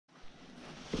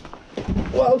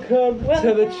Welcome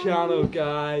to the channel,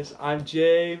 guys. I'm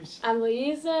James. I'm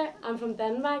Louise. I'm from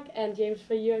Denmark, and James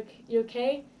for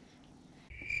UK.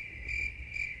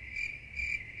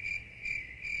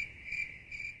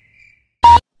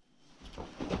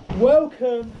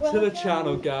 Welcome to the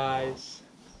channel, guys.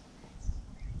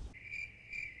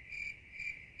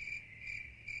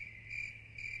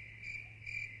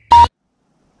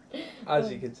 As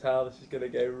you can tell, this is going to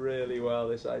go really well,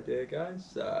 this idea,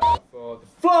 guys. For the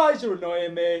flies are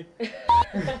annoying me.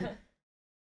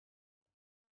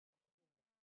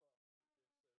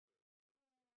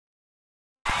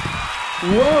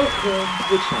 Welcome to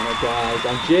the channel, guys.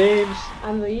 I'm James.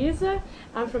 I'm Louise.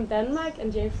 I'm from Denmark,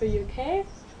 and James for UK.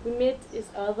 We met each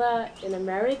other in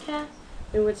America.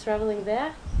 We were traveling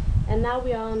there, and now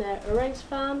we are on an orange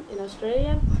farm in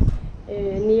Australia,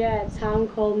 near a town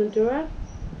called Mildura.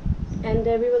 And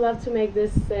we would love to make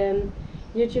this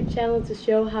YouTube channel to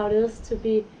show how it is to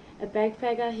be a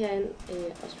backpacker here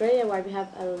in Australia, where we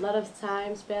have a lot of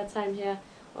time, spare time here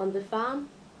on the farm.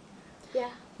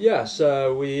 Yeah,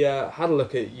 so we had a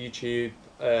look at YouTube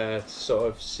to sort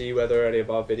of see whether any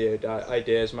of our video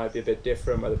ideas might be a bit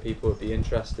different, whether people would be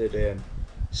interested in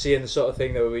seeing the sort of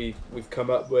thing that we've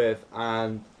come up with.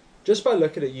 And just by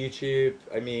looking at YouTube,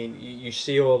 I mean, you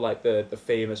see all like the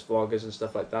famous vloggers and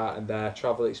stuff like that and their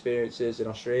travel experiences in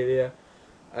Australia.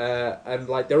 And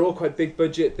like they're all quite big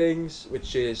budget things,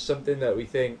 which is something that we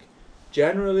think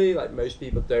generally like most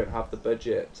people don't have the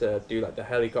budget to do, like the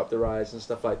helicopter rides and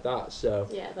stuff like that. So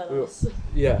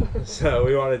so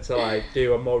we wanted to like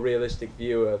do a more realistic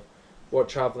view of what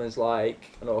traveling's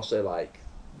like, and also like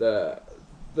the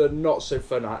not so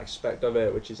fun aspect of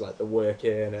it, which is like the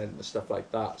working and the stuff like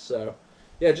that. So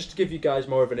yeah, just to give you guys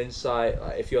more of an insight,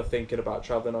 like if you're thinking about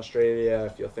traveling Australia,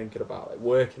 if you're thinking about like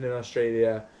working in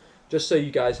Australia, just so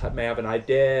you guys may have an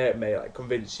idea, it may like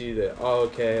convince you that, oh,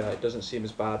 okay, like it doesn't seem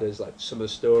as bad as like some of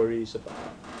the stories about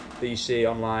that you see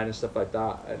online and stuff like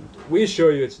that. And we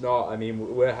assure you it's not. I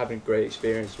mean, we're having great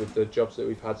experience with the jobs that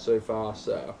we've had so far.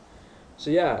 So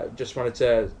yeah, just wanted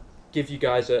to give you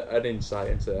guys an insight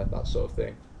into that sort of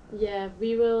thing. Yeah,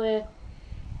 we will.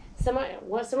 Some of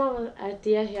the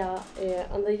idea here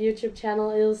on the YouTube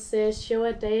channel is show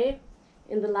a day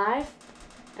in the life,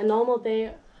 a normal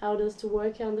day, how it is to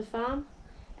work here on the farm,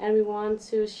 and we want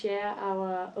to share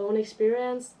our own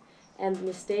experience and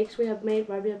mistakes we have made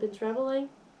while we have been traveling.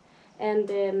 And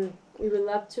we would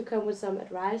love to come with some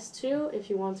advice too, if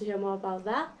you want to hear more about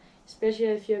that, especially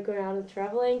if you're going out and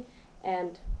traveling,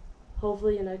 and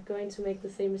hopefully you're not going to make the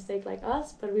same mistake like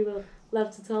us, but we will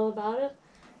love to tell about it,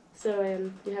 so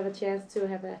you have a chance to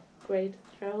have a great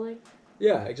traveling.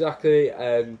 Yeah, exactly.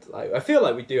 And like I feel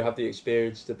like we do have the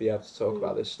experience to be able to talk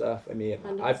about this stuff. I mean,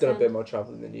 100%. I've done a bit more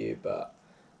traveling than you, but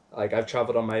like I've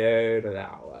traveled on my own, and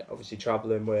now like obviously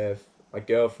traveling with my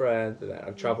girlfriend, and then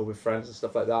I've traveled with friends and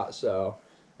stuff like that. So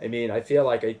I mean, I feel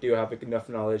like I do have enough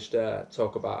knowledge to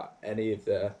talk about any of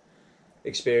the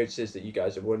experiences that you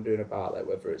guys are wondering about, like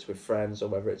whether it's with friends or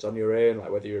whether it's on your own, like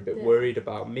whether you're a bit worried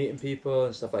about meeting people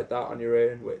and stuff like that on your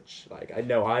own, which like I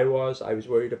know I was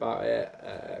worried about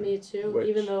it. Me too,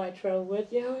 even though I travel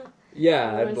with you.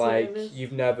 Yeah, and like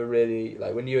you've never really,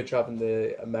 like when you were traveling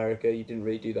to America, you didn't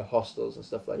really do the hostels and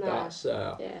stuff like that.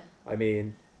 So I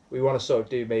mean, we want to sort of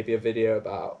do maybe a video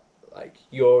about like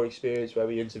your experience where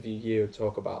we interview you and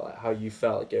talk about like how you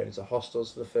felt like going into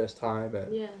hostels for the first time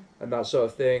and that sort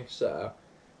of thing. So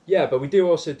yeah, but we do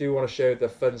also want to show the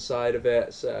fun side of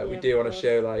it. So we do want to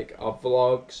show like our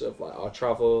vlogs of like our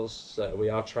travels. So we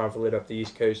are traveling up the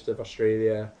east coast of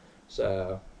Australia,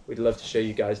 so we'd love to show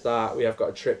you guys that. We have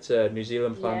got a trip to New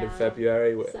Zealand planned in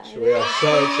February, which we are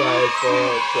so excited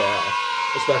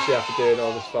for, especially after doing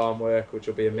all this farm work, which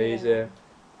will be amazing.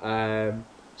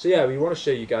 So yeah, we want to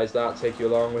show you guys that, take you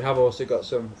along. We have also got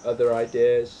some other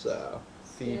ideas,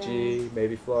 Fiji,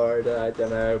 maybe Florida, I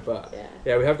don't know, but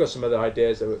yeah, we have got some other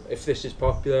ideas that if this is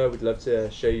popular, we'd love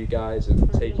to show you guys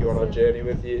and take you on our journey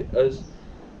with us.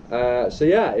 So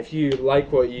yeah, if you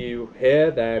like what you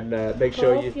hear, then make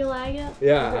sure you like it.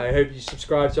 Yeah, I hope you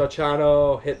subscribe to our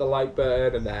channel, hit the like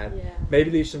button, and then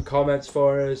maybe leave some comments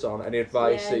for us on any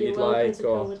advice that you'd like,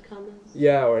 or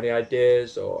or any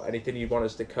ideas or anything you want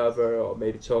us to cover or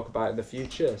maybe talk about in the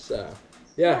future. So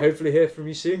yeah, hopefully hear from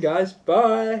you soon, guys.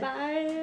 Bye.